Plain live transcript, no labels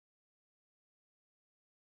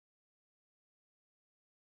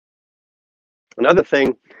Another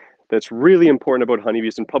thing that's really important about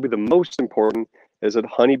honeybees, and probably the most important, is that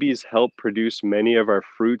honeybees help produce many of our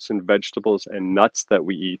fruits and vegetables and nuts that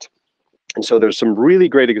we eat. And so there's some really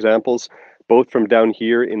great examples, both from down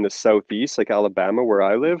here in the southeast, like Alabama, where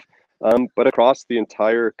I live, but across the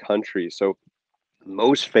entire country. So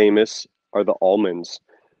most famous are the almonds.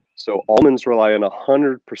 So almonds rely on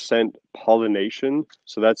 100% pollination.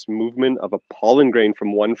 So that's movement of a pollen grain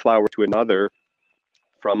from one flower to another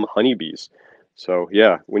from honeybees. So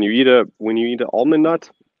yeah, when you eat an almond nut,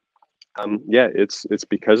 yeah, it's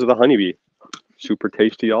because of the honeybee. Super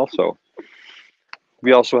tasty also.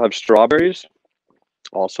 We also have strawberries,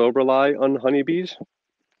 also rely on honeybees.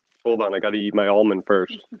 Hold on, I gotta eat my almond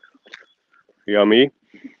first. Yummy.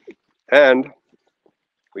 And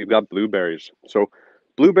we've got blueberries. So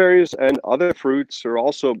blueberries and other fruits are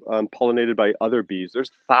also pollinated by other bees.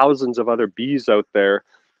 There's thousands of other bees out there.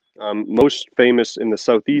 Most famous in the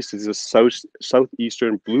southeast is the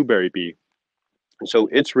southeastern blueberry bee. And so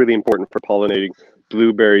it's really important for pollinating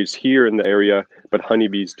blueberries here in the area, but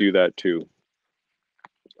honeybees do that too.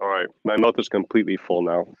 All right, my mouth is completely full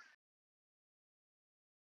now.